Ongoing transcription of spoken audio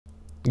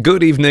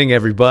Good evening,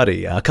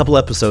 everybody. A couple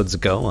episodes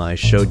ago, I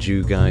showed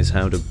you guys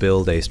how to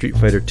build a Street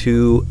Fighter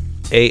 2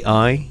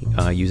 AI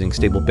using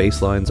stable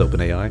baselines,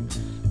 OpenAI.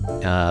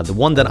 The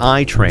one that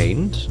I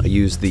trained, I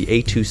used the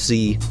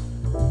A2C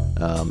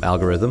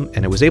algorithm,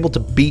 and it was able to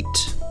beat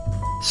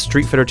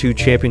Street Fighter 2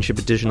 Championship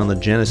Edition on the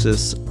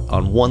Genesis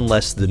on one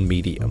less than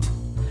medium,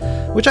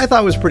 which I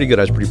thought was pretty good.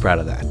 I was pretty proud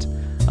of that.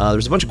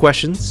 There's a bunch of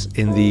questions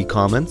in the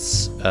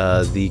comments.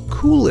 The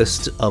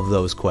coolest of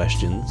those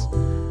questions,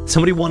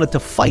 somebody wanted to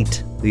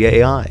fight the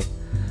AI,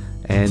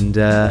 and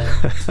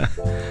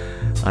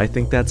I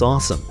think that's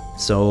awesome.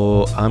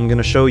 So I'm going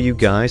to show you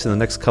guys in the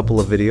next couple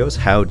of videos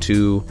how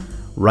to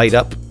write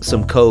up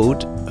some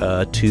code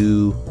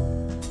to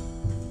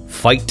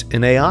fight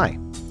an AI,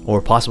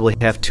 or possibly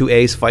have two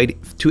AIs fight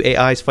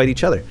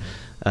each other.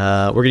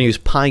 We're going to use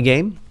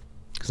PyGame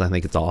because I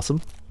think it's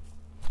awesome.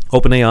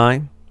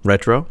 OpenAI,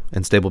 retro,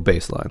 and stable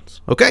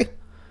baselines. Okay,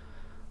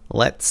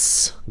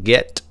 let's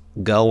get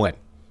going.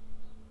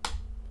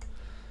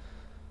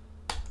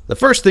 The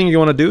first thing you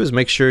want to do is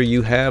make sure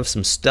you have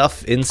some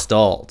stuff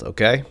installed,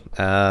 okay?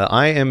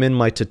 I am in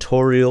my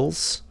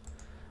tutorials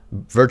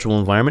virtual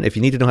environment. If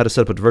you need to know how to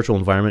set up a virtual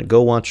environment,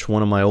 go watch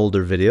one of my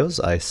older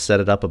videos. I set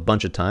it up a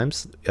bunch of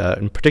times.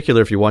 In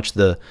particular, if you watch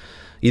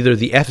either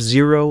the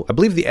F0, I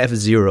believe the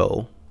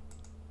F0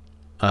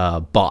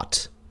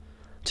 bot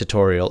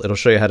tutorial, it'll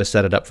show you how to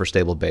set it up for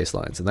stable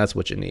baselines, and that's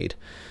what you need.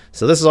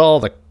 So this is all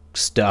the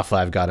stuff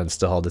I've got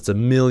installed. It's a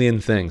million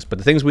things, but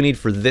the things we need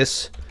for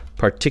this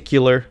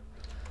particular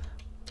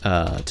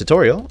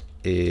tutorial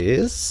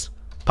is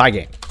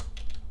PyGame.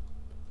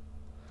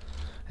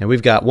 And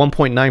we've got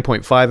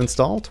 1.9.5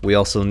 installed. We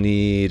also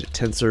need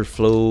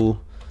TensorFlow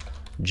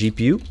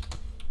GPU.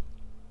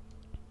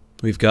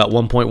 We've got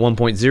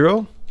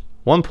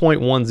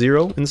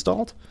 1.1.0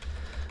 installed.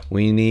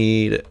 We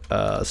need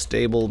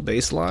stable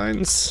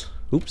baselines.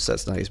 Oops,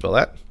 that's not how you spell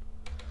that.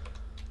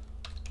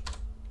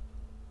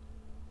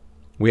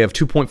 We have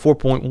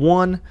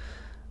 2.4.1.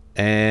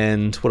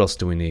 And what else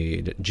do we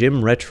need?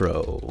 Gym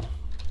Retro.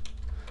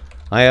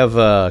 I have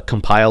a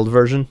compiled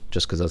version,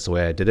 just because that's the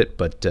way I did it,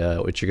 but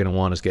what you're going to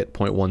want is get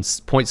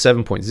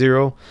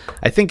 0.7.0.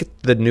 I think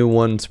the new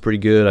one's pretty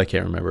good. I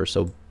can't remember.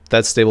 So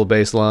that's stable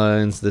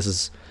baselines. This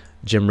is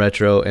Gym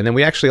Retro. And then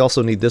we actually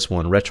also need this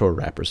one, Retro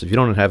Wrapper. So if you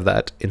don't have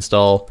that,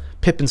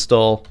 pip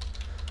install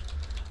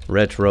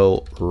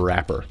Retro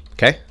Wrapper.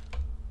 Okay?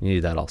 You need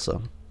that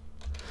also.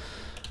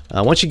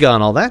 Once you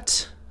got all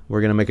that,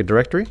 we're going to make a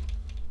directory.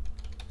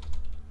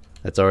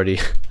 I've already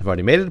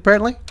made it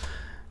apparently.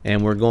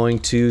 And we're going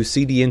to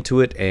cd into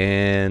it,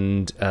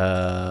 and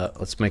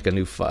let's make a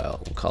new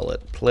file. We'll call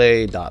it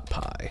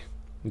play.py.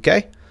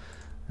 Okay?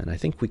 And I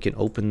think we can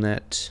open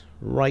that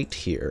right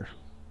here.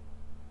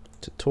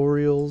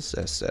 Tutorials,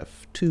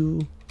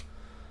 SF2,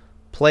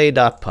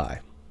 play.py.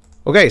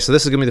 Okay, so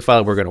this is going to be the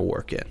file we're going to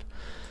work in.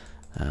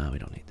 We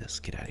don't need this.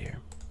 Get out of here.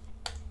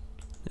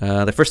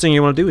 The first thing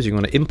you want to do is you're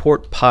going to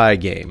import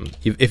PyGame.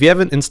 If you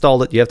haven't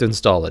installed it, you have to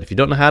install it. If you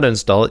don't know how to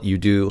install it, you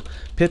do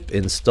pip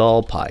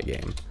install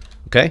PyGame.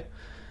 Okay,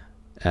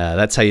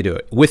 that's how you do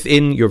it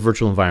within your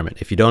virtual environment.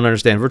 If you don't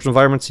understand virtual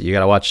environments, you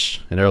gotta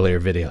watch an earlier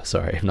video.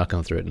 Sorry, I'm not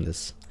going through it in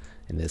this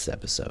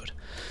episode.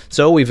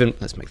 So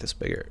let's make this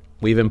bigger.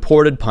 We've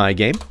imported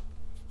PyGame.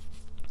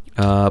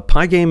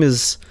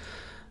 PyGame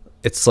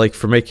it's like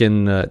for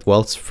making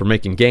it's for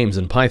making games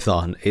in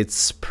Python.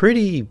 It's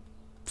pretty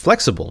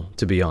flexible,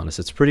 to be honest.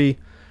 It's pretty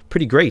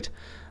great.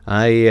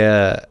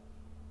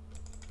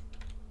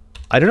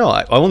 I don't know.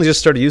 I only just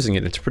started using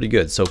it. It's pretty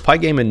good. So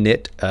PyGame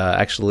init,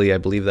 actually, I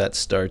believe that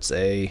starts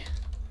a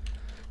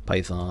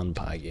Python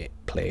PyGame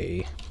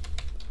play.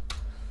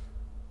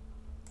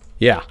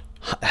 Yeah,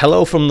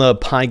 hello from the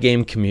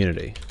PyGame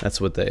community. That's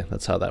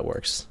how that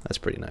works. That's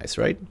pretty nice,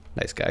 right?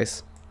 Nice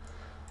guys.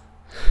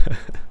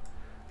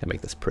 Can make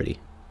this pretty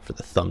for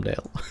the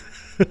thumbnail.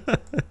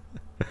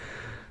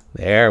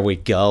 There we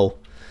go.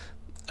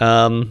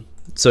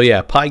 So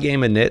yeah, PyGame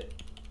init.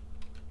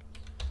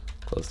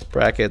 Close the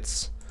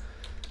brackets.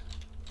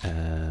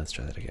 Let's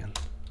try that again.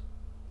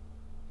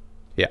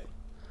 Yeah.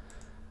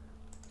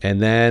 And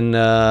then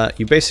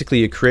you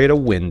create a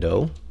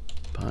window.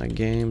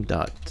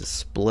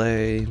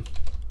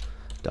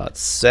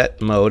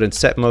 PyGame.display.set mode. In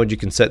set mode, you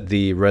can set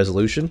the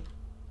resolution.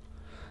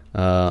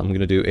 I'm going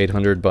to do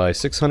 800 by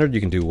 600.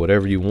 You can do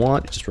whatever you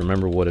want. Just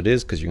remember what it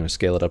is, because you're going to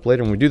scale it up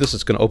later. When we do this,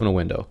 it's going to open a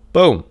window.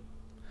 Boom.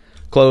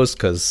 Close,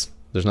 because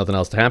there's nothing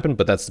else to happen,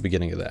 but that's the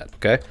beginning of that.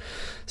 Okay.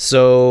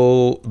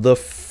 So the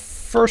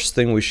first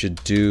thing we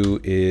should do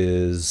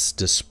is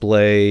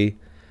display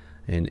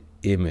an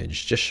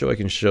image, just so I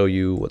can show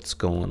you what's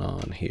going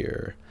on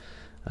here.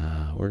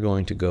 We're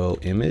going to go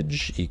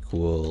image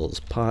equals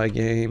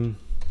PyGame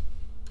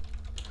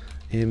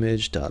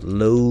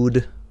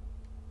image.load,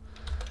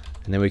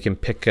 and then we can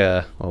pick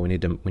we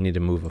need to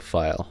move a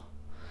file.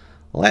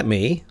 Let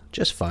me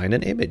just find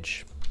an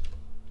image.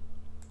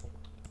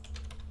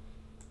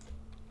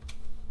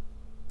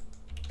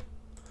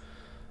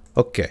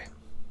 Okay.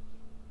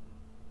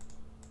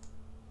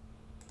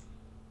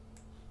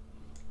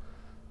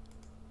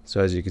 So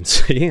as you can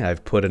see,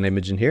 I've put an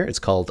image in here. It's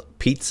called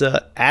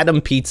Pizza,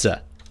 Adam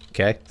Pizza.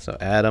 Okay, so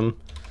Adam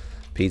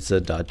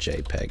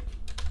Pizza.jpg.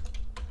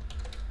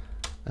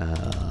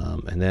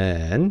 And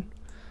then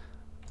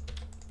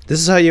this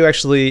is how you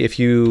actually, if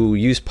you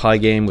use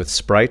PyGame with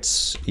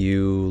sprites,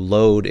 you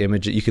load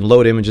images. You can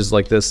load images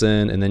like this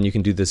in, and then you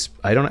can do this.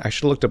 I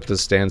should have looked up what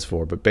this stands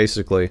for, but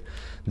basically,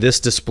 this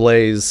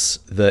displays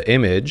the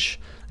image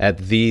at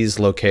these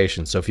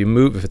locations. So if you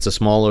move, if it's a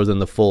smaller than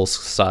the full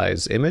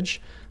size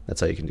image, that's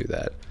how you can do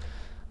that.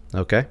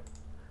 Okay.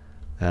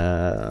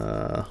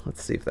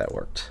 Let's see if that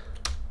worked.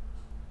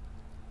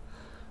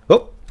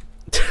 Oh,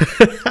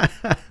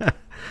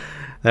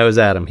 that was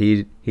Adam.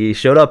 He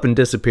showed up and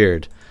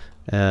disappeared.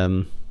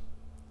 Let's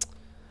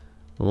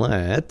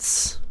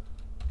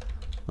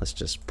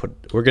just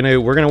put. We're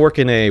gonna work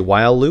in a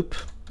while loop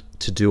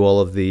to do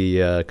all of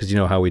the because you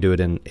know how we do it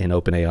in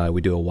OpenAI.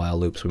 We do a while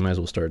loop, so we might as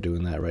well start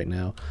doing that right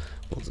now.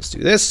 We'll just do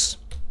this.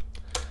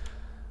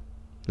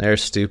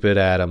 There's stupid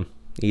Adam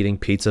eating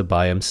pizza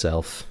by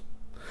himself.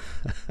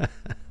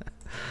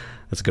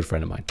 That's a good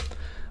friend of mine.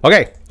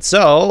 Okay,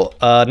 so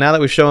now that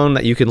we've shown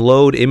that you can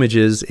load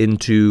images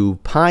into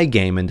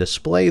PyGame and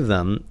display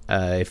them,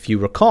 if you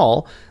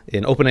recall,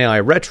 in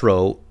OpenAI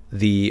Retro,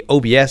 the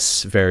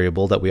OBS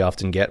variable that we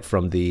often get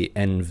from the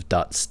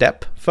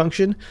env.step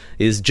function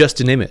is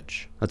just an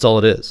image. That's all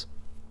it is.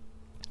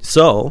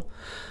 So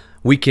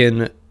we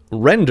can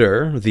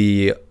render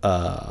the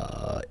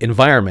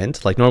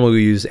environment, like normally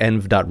we use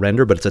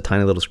env.render, but it's a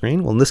tiny little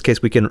screen. Well, in this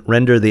case, we can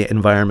render the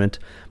environment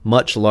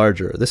much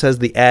larger. This has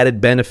the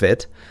added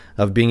benefit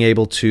of being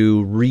able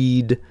to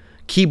read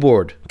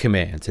keyboard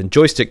commands and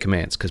joystick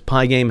commands, because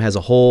PyGame has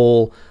a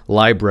whole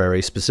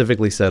library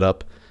specifically set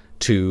up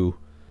to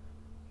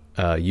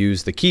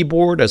use the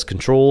keyboard as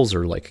controls,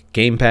 or like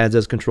gamepads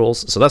as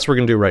controls. So that's what we're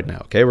gonna do right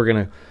now. Okay, we're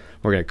gonna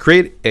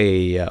create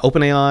a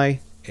OpenAI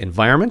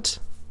environment,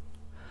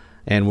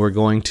 and we're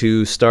going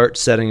to start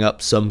setting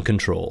up some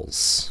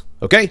controls.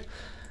 Okay,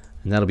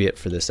 and that'll be it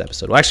for this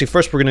episode. Well, actually,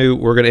 first we're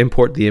gonna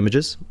import the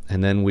images,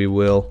 and then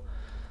we'll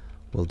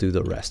do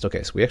the rest.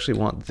 Okay, so we actually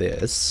want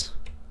this.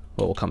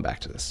 Well, we'll come back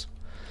to this.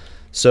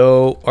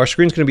 So our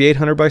screen's gonna be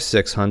 800 by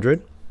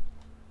 600.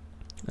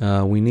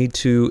 We need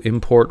to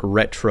import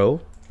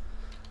retro.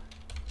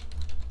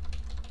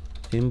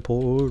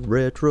 Import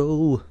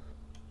retro.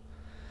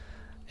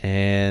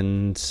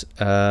 And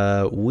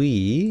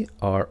we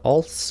are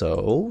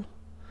also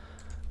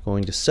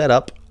going to set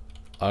up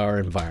our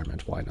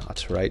environment. Why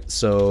not, right?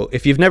 So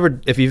if you've never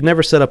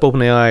set up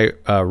OpenAI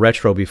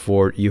Retro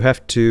before, you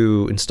have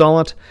to install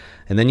it,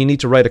 and then you need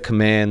to write a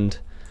command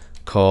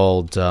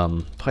called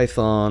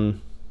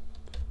Python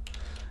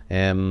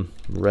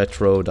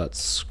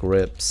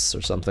retro.scripts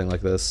or something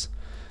like this.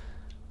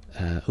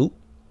 Oop,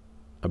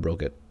 I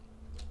broke it.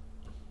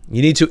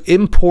 You need to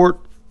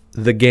import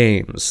the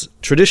games.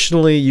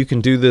 Traditionally, you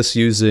can do this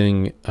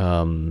using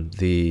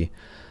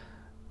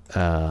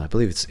I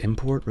believe it's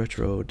import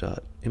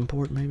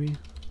retro.import maybe.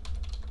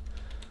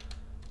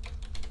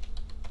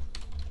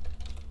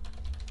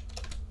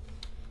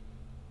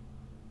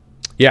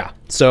 Yeah,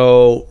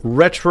 so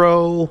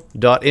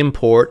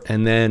retro.import,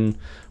 and then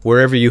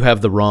wherever you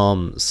have the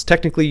ROMs.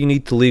 Technically, you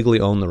need to legally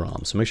own the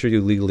ROMs, so make sure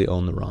you legally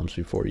own the ROMs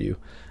before you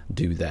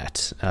do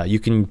that. You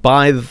can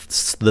buy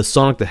the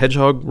Sonic the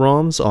Hedgehog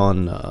ROMs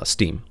on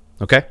Steam.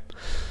 Okay?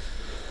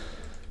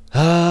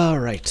 All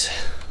right,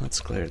 let's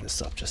clear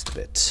this up just a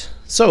bit.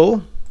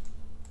 So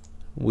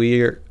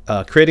we're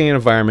creating an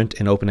environment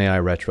in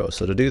OpenAI Retro.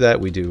 So to do that,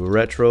 we do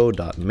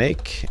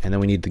retro.make, and then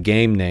we need the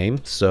game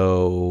name.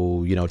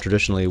 So, you know,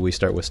 traditionally we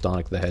start with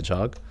Sonic the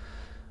Hedgehog.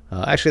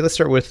 Actually, let's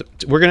start with,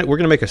 we're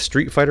gonna make a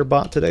Street Fighter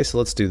bot today, so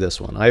let's do this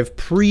one. I've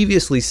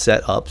previously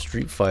set up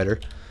Street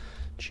Fighter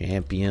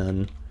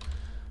Champion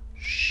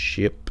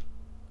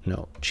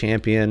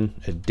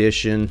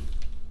Edition.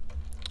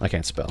 I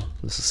can't spell.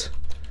 This is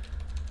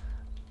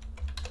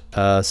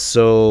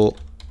so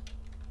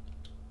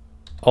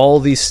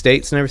all these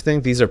states and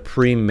everything, these are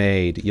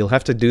pre-made. You'll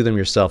have to do them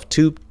yourself.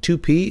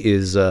 2P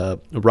is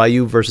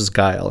Ryu versus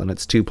Guile, and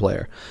it's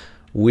 2-player.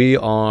 We're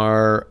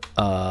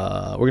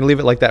gonna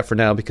leave it like that for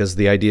now, because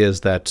the idea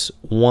is that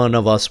one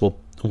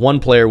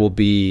player will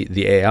be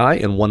the AI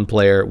and one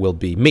player will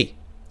be me.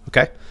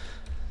 Okay,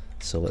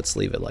 so let's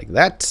leave it like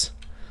that.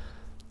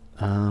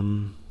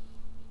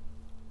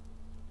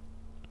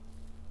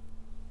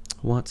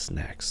 What's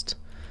next?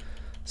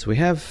 So we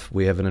have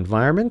an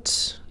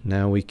environment.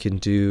 Now we can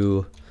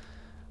do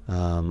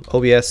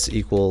OBS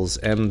equals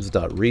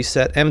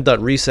m.reset.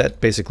 M.reset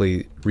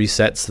basically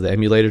resets the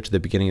emulator to the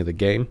beginning of the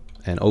game,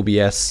 and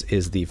OBS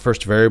is the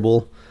first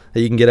variable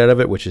that you can get out of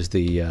it, which is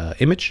the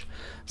image.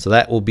 So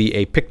that will be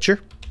a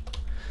picture,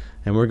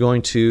 and we're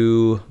going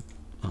to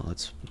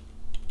let's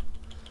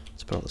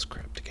put all this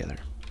crap together.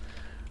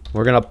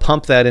 We're going to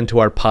pump that into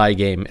our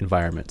PyGame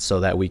environment so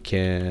that we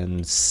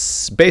can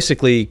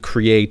basically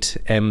create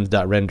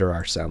m.render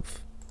ourselves.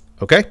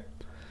 Okay?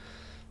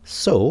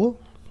 So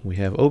we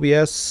have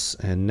OBS,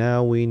 and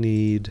now we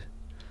need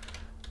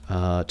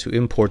to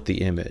import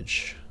the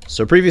image.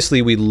 So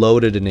previously we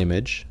loaded an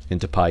image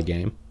into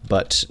PyGame,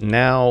 but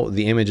now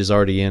the image is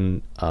already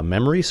in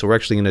memory, so we're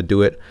actually going to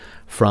do it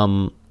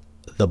from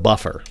the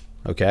buffer.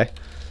 Okay,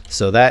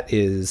 so that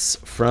is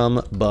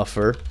from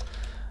buffer.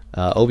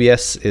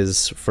 OBS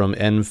is from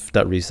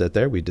env.reset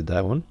there. We did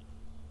that one.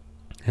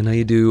 And now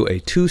you do a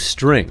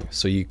toString.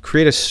 So you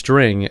create a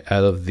string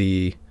out of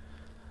the...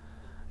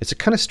 It's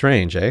kind of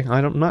strange, eh?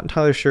 I'm not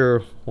entirely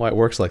sure why it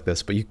works like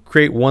this, but you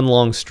create one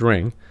long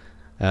string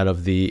out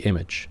of the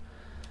image.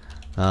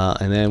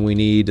 And then we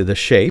need the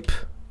shape.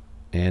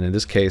 And in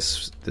this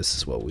case, this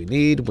is what we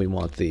need. We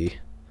want the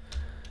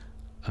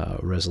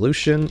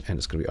resolution, and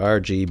it's going to be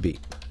RGB.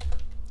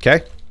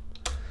 Okay?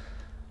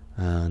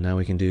 Now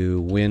we can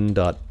do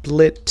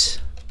win.blit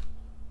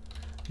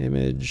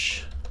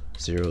image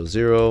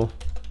 00,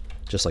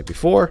 just like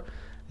before,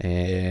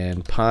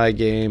 and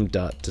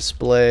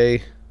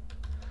pygame.display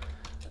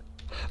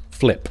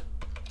flip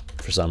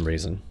for some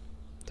reason.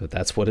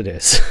 That's what it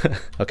is.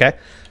 Okay,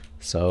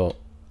 so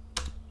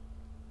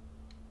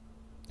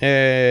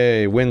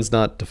hey, win's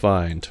not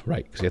defined,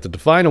 right? Because you have to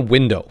define a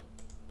window,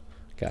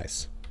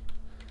 guys.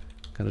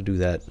 Gotta do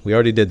that. We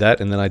already did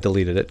that, and then I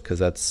deleted it because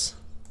that's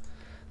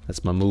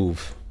my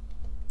move.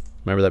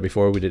 Remember that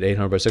before we did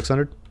 800 by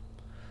 600?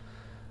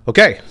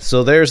 Okay,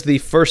 so there's the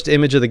first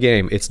image of the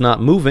game. It's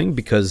not moving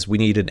because we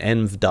need an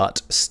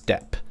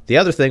env.step. The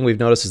other thing we've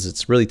noticed is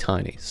it's really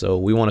tiny, so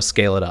we want to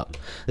scale it up.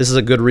 This is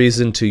a good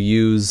reason to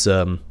use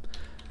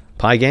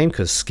PyGame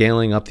because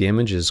scaling up the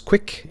image is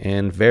quick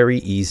and very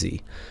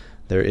easy.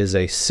 There is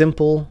a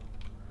simple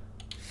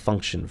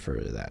function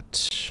for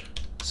that.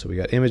 So we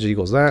got image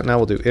equals that. Now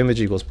we'll do image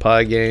equals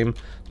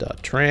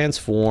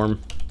pygame.transform.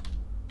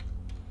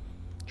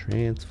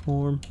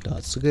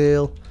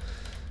 Transform.scale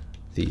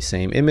the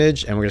same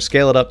image, and we're going to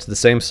scale it up to the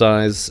same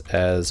size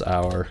as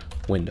our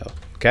window.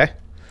 Okay,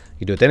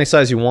 you do it to any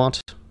size you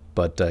want,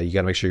 but you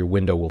got to make sure your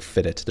window will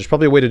fit it. There's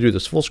probably a way to do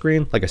this full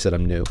screen. Like I said,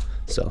 I'm new,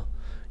 so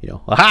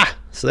aha!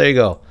 So there you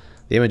go.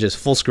 The image is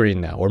full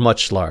screen now, or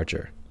much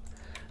larger.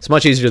 It's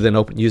much easier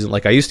than using,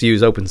 like I used to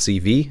use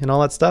OpenCV and all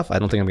that stuff. I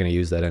don't think I'm going to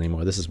use that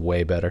anymore. This is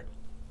way better.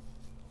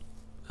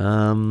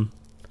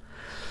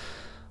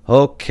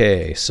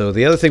 Okay, so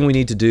the other thing we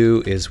need to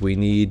do is we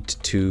need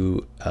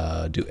to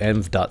do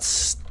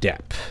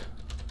env.step.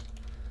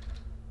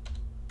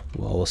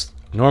 Well,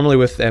 normally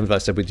with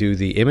env.step we do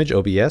the image,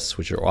 OBS,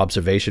 which are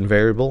observation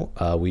variable.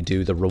 We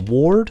do the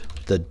reward,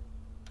 the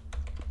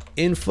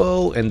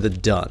info, and the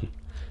done.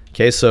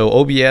 Okay, so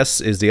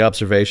OBS is the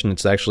observation.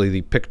 It's actually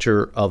the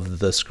picture of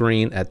the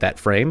screen at that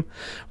frame.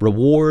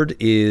 Reward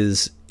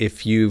is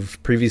if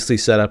you've previously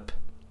set up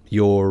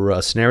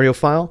your scenario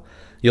file,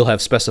 you'll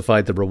have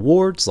specified the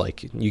rewards,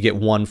 like you get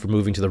 1 for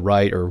moving to the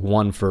right or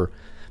 1 for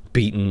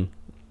beating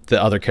the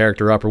other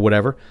character up or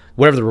whatever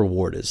the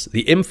reward is.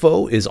 The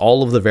info is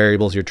all of the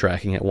variables you're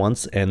tracking at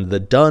once, and the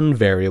done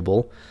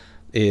variable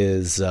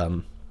is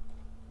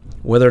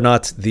whether or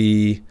not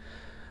the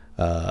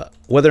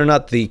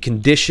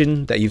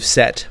condition that you've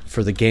set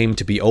for the game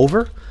to be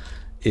over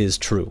is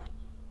true.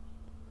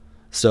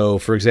 So,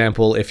 for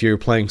example, if you're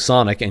playing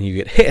Sonic and you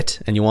get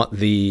hit and you want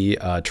the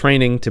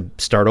training to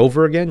start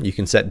over again, you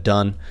can set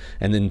done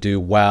and then do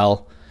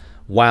while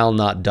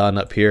not done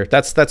up here.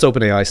 That's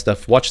OpenAI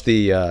stuff. Watch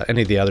the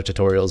any of the other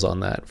tutorials on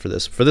that for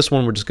this. For this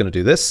one, we're just going to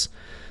do this.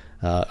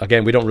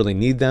 Again, we don't really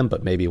need them,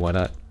 but maybe why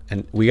not?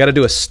 And we got to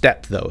do a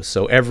step though.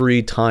 So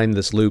every time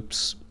this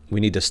loops, we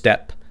need to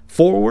step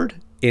forward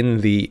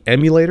in the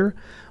emulator.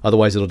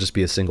 Otherwise, it'll just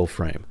be a single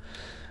frame.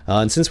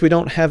 And since we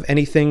don't have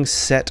anything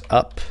set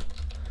up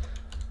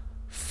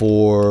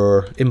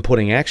for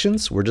inputting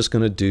actions, we're just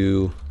going to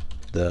do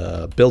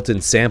the built-in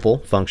sample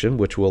function,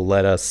 which will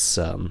let us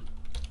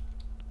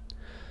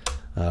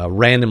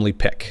randomly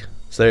pick.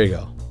 So there you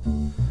go.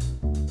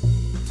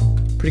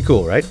 Pretty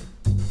cool, right?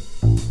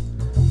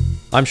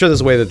 I'm sure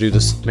there's a way to do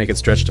this, make it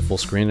stretch to full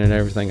screen and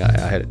everything.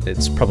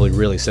 It's probably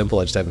really simple.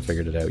 I just haven't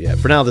figured it out yet.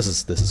 For now, this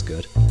is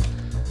good.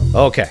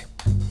 Okay.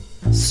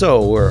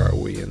 So where are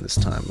we in this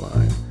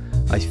timeline?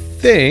 I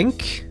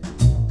think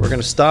we're going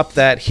to stop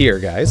that here,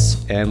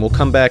 guys, and we'll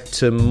come back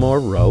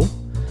tomorrow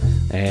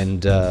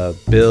and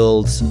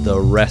build the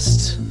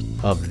rest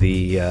of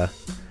the...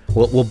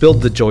 we'll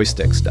build the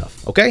joystick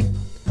stuff, okay?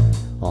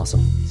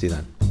 Awesome. See you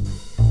then.